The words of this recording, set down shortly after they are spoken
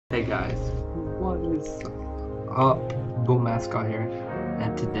Hey guys, what is up? Bull Mascot here,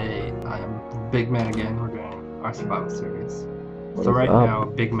 and today I am Bigman again. We're doing our survival series. What So is right up? now,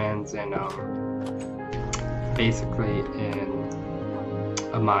 Bigman's in basically in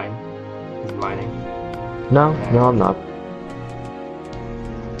a mine. He's mining. No, And no, I'm not.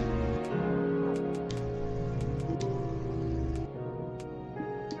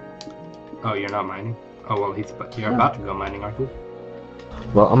 oh, you're not mining. Oh well, you're about to go mining, aren't you?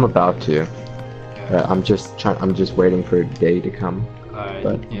 Well, I'm about to. Yeah. I'm just waiting for a day to come. But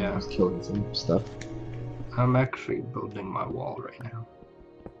I'm Yeah. just killing some stuff. I'm actually building my wall right now.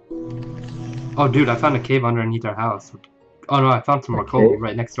 Oh, dude, I found a cave underneath our house. Oh no, I found some more coal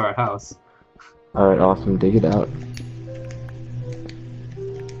right next to our house. Alright, awesome. Dig it out.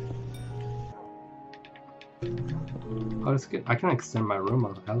 Oh, that's good. I can extend my room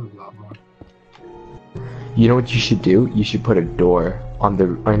a hell of a lot more. You know what you should do? You should put a door on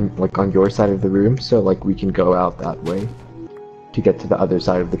on your side of the room, so like we can go out that way to get to the other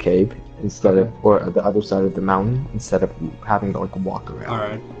side of the cave instead of, or the other side of the mountain instead of having to like walk around.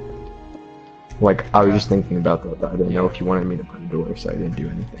 Alright. Like I was just thinking about that, but I didn't know Yeah. if you wanted me to put a door, so I didn't do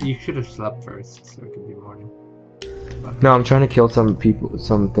anything. You should have slept first, so it could be morning. But... No, I'm trying to kill some people,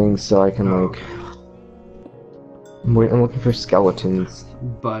 some things, so I can like. Okay. I'm looking for skeletons.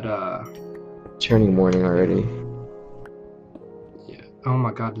 But Turning morning already. yeah. Oh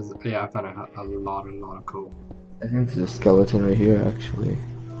my God. Yeah, I found a lot of coal. I think there's a skeleton right here, actually.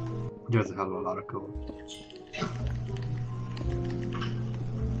 There's a hell of a lot of coal.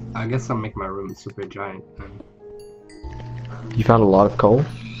 I guess I'll make my room super giant then. You found a lot of coal?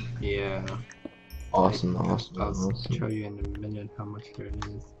 Yeah. Awesome, awesome, I'll awesome. show you in a minute how much there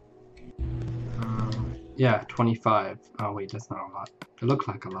is. Yeah, 25. Oh wait, that's not a lot. It looks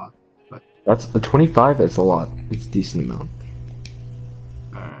like a lot, but... That's the 25 is a lot. It's a decent amount.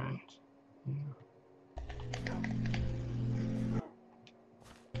 Alright. Yeah.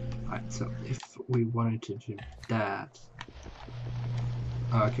 Alright, so if we wanted to do that,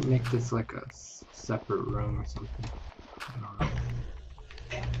 I could make this like a separate room or something. I don't know.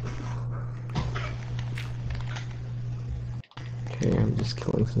 Okay, I'm just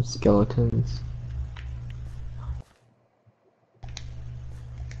killing some skeletons.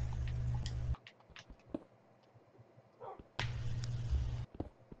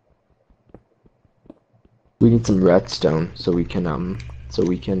 We need some redstone so we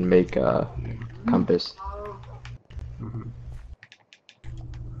can make a compass.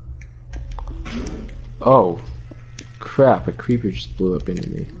 Oh, crap! A creeper just blew up into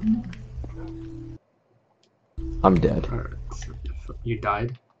me. I'm dead. Alright, so you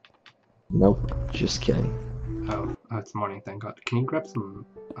died? Nope, just kidding. Oh, it's morning, thank God. Can you grab some,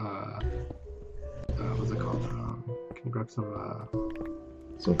 what's it called? Can you grab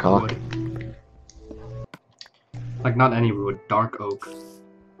Some cock? wood? Like, not any wood, dark oak.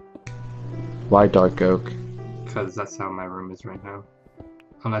 Why dark oak? Because that's how my room is right now.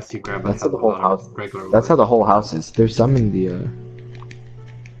 Unless you grab That's how the whole house. regular wood. That's how the whole house is. There's some in the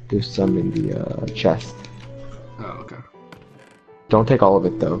chest. Oh, okay. Don't take all of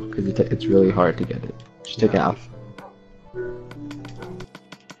it though, because it's really hard to get it. Just take half.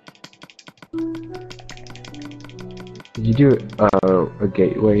 Did you do a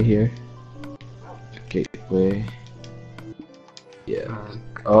gateway here? Gateway. Yeah.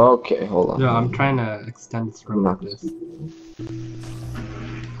 Okay, hold on. No, I'm trying to extend this room like this. this.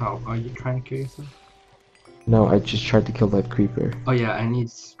 Oh, are you trying to kill yourself? No, I just tried to kill that creeper. Oh yeah, I need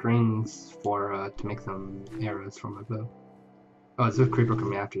strings for to make some arrows for my bow. Oh, is this creeper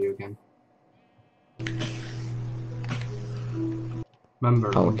coming after you again?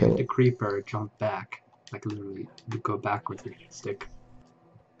 Remember, when you hit the creeper, jump back. Like literally, you go backwards with your stick.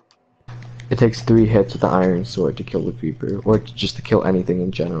 It takes 3 hits with the iron sword to kill the creeper, or just to kill anything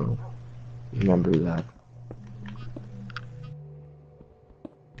in general. Remember that.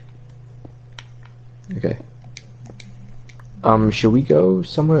 Okay. Should we go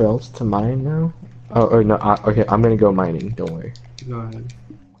somewhere else to mine now? Oh, or no, okay, I'm gonna go mining, don't worry. Go ahead.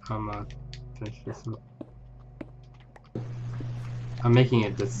 I'm finish this up. I'm making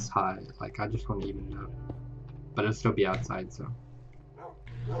it this high, like I just want to even it out. But it'll still be outside, so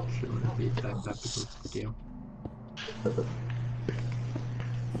it shouldn't be that big of a deal.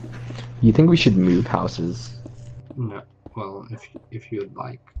 You think we should move houses? No, well, if you would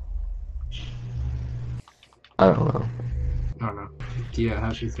like. I don't know. I don't know.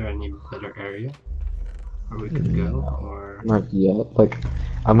 Is there any better area where we could go, or? Not yet. Like,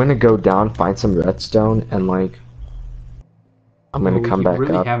 I'm gonna go down, find some redstone, and like, I'm gonna come back up. We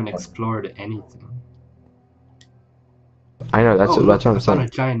really up. haven't explored anything. I know, Oh, that's look, what I I'm found a saying.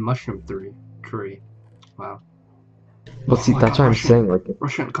 giant mushroom tree. Wow. Well, Oh see, my that's god, what I'm Russian! saying. Like,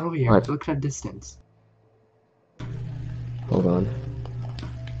 Russian, come over here. what? Look at the distance. Hold on.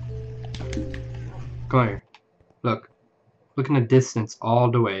 Come here. Look. Look in the distance all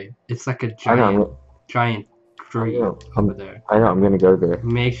the way. It's like a I know. giant I tree know. over there. I know. I'm gonna go there.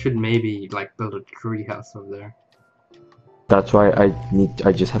 Should maybe like build a tree house over there. That's why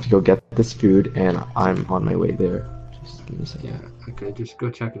I just have to go get this food, and I'm on my way there. Just give me a second. Yeah, okay, just go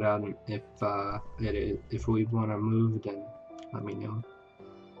check it out, and if we want to move, then let me know.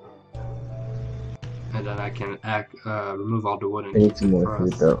 And then I can remove all the wood and I need keep some it more for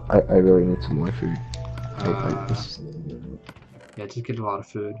food, us. though. I really need some more food. Uh, yeah, just get a lot of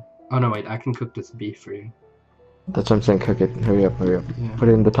food. Oh no, wait, I can cook this beef for you. That's what I'm saying. Cook it. Hurry up, hurry up. Yeah. Put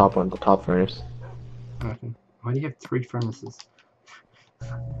it in the top one, the top furnace, Okay. Why do you have 3 furnaces?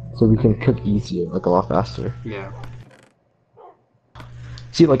 so we can cook easier, like a lot faster. Yeah.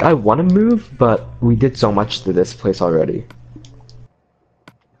 See, like I want to move, but we did so much to this place already.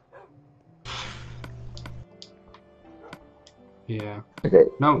 Yeah. Okay.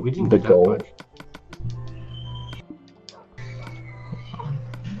 No, we didn't The do that goal. much.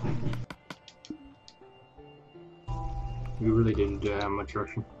 We really didn't do that much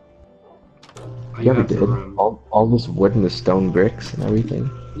Russian. All you Yeah, we have the did. room. All this wood and the stone bricks and everything.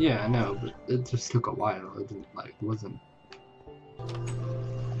 Yeah, I know, but it just took a while. It didn't wasn't.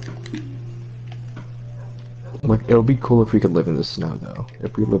 Like, it'll be cool if we could live in the snow, though.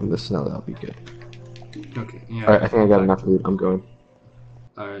 If we live in the snow, that'll be good. Okay, yeah. Alright, I think I got enough food. I'm going.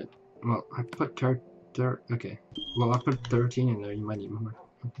 Alright. Well, I put okay. Well, I put 13 in there. You might need more.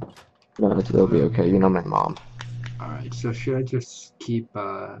 No, it'll be okay. You know my mom. Alright. So should I just keep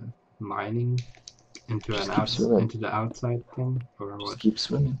mining into Just keep swimming. into the outside thing, or Just what? keep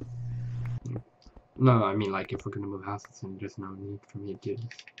swimming. No, I mean like if we're gonna move houses, then there's no need for me to do this.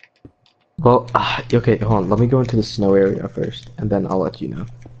 Well, okay, hold on. Let me go into the snow area first, and then I'll let you know.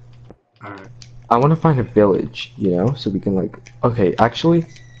 Alright. I want to find a village, you know, so we can like. Okay, actually.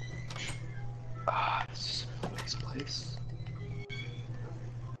 This is a nice place.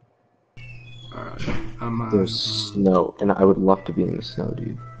 Alright. There's snow, and I would love to be in the snow,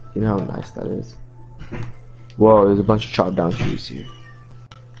 dude. You know how nice that is. Whoa, there's a bunch of chopped down trees here.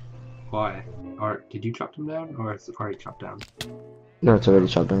 Why? Or did you chop them down, or is it already chopped down? No, it's already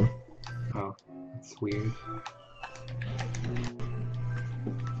chopped down. Oh, that's weird.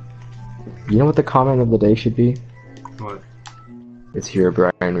 You know what the comment of the day should be? What? It's here,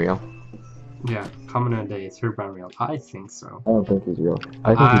 Brian Real. Yeah, comment of the day is Herb Real. I think so. I don't think he's real.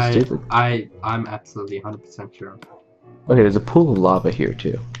 I think he's stupid. I'm absolutely 100% sure. Okay, there's a pool of lava here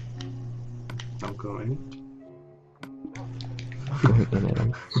too. Don't go in. I'm going in it.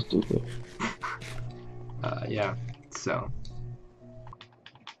 I'm stupid. Yeah. So.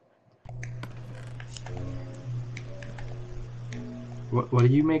 What do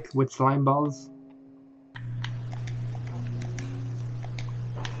you make with slime balls?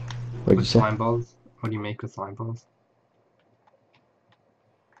 What'd you With say? slime balls? What do you make with slime balls?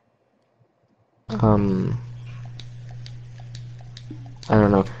 I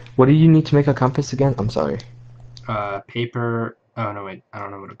don't know. What do you need to make a compass again? I'm sorry. Paper. Oh no, wait. I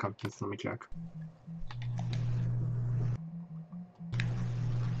don't know what a compass is. Let me check.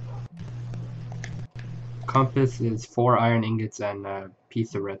 Compass is 4 iron ingots and a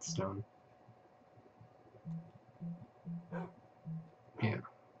piece of redstone. Yeah.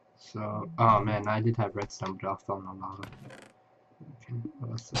 So, oh man, I did have redstone, but I fell in the lava. Okay,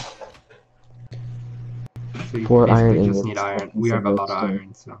 what else? So you 4 iron basically just ingots. need iron. A We piece have of a lot of redstone.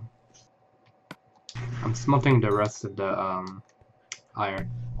 iron, so I'm smelting the rest of the iron.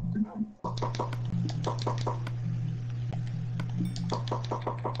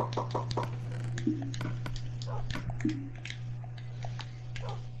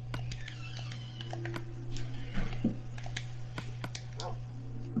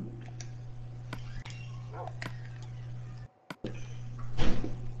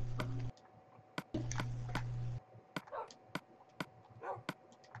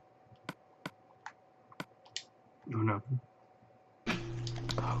 Oh no.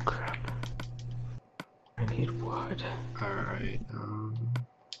 Oh crap. I need wood. Alright,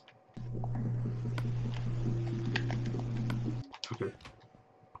 okay.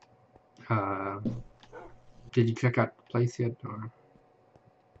 Did you check out the place yet, or?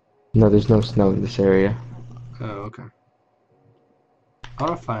 No, there's no snow in this area. Oh, okay. I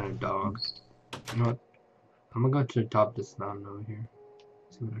wanna find a dog. You know what? I'm gonna go to the top of this mountain over here.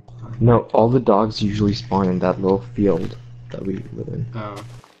 See what I can find. No, all the dogs usually spawn in that little field that we live in. Oh.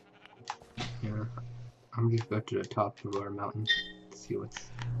 Yeah. I'm just going to the top of our mountain to see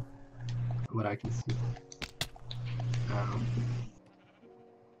what I can see.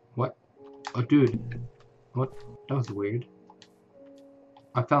 What? Oh, dude. What? That was weird.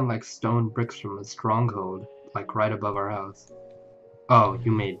 I found like stone bricks from a stronghold, like right above our house. Oh,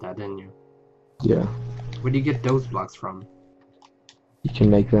 you made that, didn't you? Yeah. Where do you get those blocks from? You can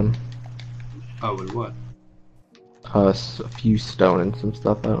make them. Oh, with what? A few stone and some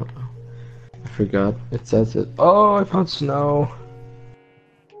stuff. I don't know. I forgot. It says it. Oh, I found snow.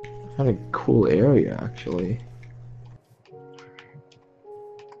 I found a cool area actually.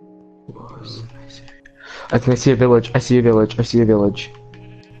 I think I see a village. I see a village. I see a village. Do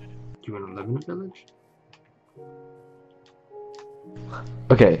you want to live in a village?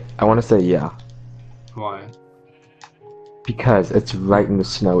 Okay, I want to say yeah. Why? Because it's right in the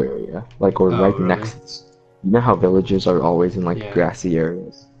snow area, like, or Oh, right really? next. You know how villages are always in like Yeah. grassy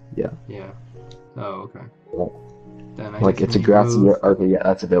areas. Yeah. Yeah. Oh, okay. Yeah. Then I Like guess it's a we grassy move. area. Okay, yeah,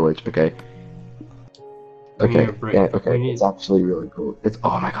 that's a village. Okay. We need a Okay. break. Yeah, okay. We need. It's actually really cool. It's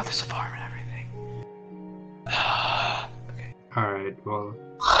oh my god, there's a farm and everything. Okay. All right. Well.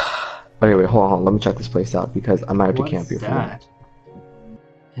 Okay, wait, hold on. Let me check this place out because I might have to What camp is here for the night. that?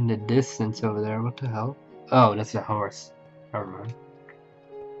 In the distance over there. What the hell? Oh, that's a horse. Never mind.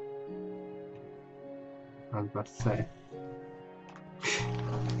 I was about to say.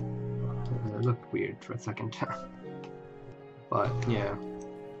 It looked weird for a second. But yeah.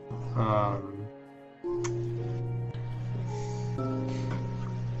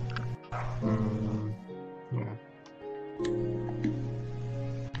 Yeah.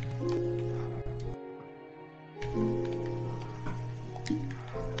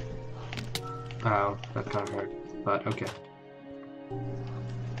 Oh, that kind of hurt. But okay.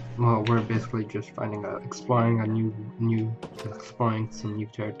 Well, we're basically just exploring some new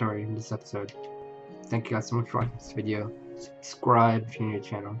territory in this episode. Thank you guys so much for watching this video. Subscribe if you're new to the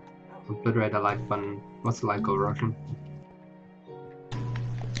channel. Obliterate the like button. What's the like over Russian?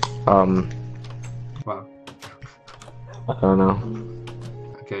 Wow. I don't know.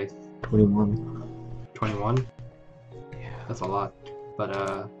 Okay. 21. 21? Yeah. That's a lot. But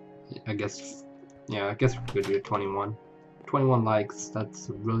I guess we could do 21. 21 likes, that's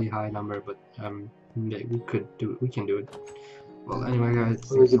a really high number, but we could do it. We can do it. Well, anyway, guys,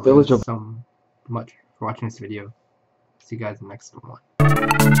 There's a thank you village guys so much for watching this video. See you guys in the next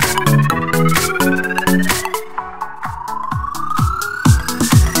one.